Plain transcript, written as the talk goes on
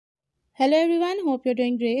Hello everyone, hope you're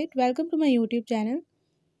doing great. Welcome to my YouTube channel.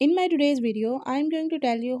 In my today's video, I'm going to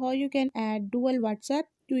tell you how you can add dual WhatsApp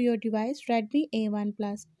to your device Redmi A1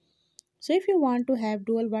 Plus. So if you want to have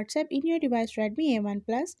dual WhatsApp in your device Redmi A1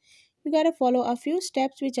 Plus, you gotta follow a few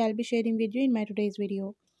steps which I'll be sharing with you in my today's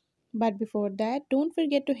video. But before that, don't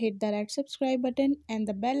forget to hit the red subscribe button and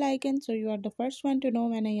the bell icon so you are the first one to know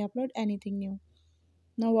when I upload anything new.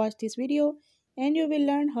 Now watch this video and you will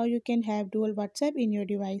learn how you can have dual WhatsApp in your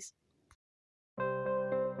device.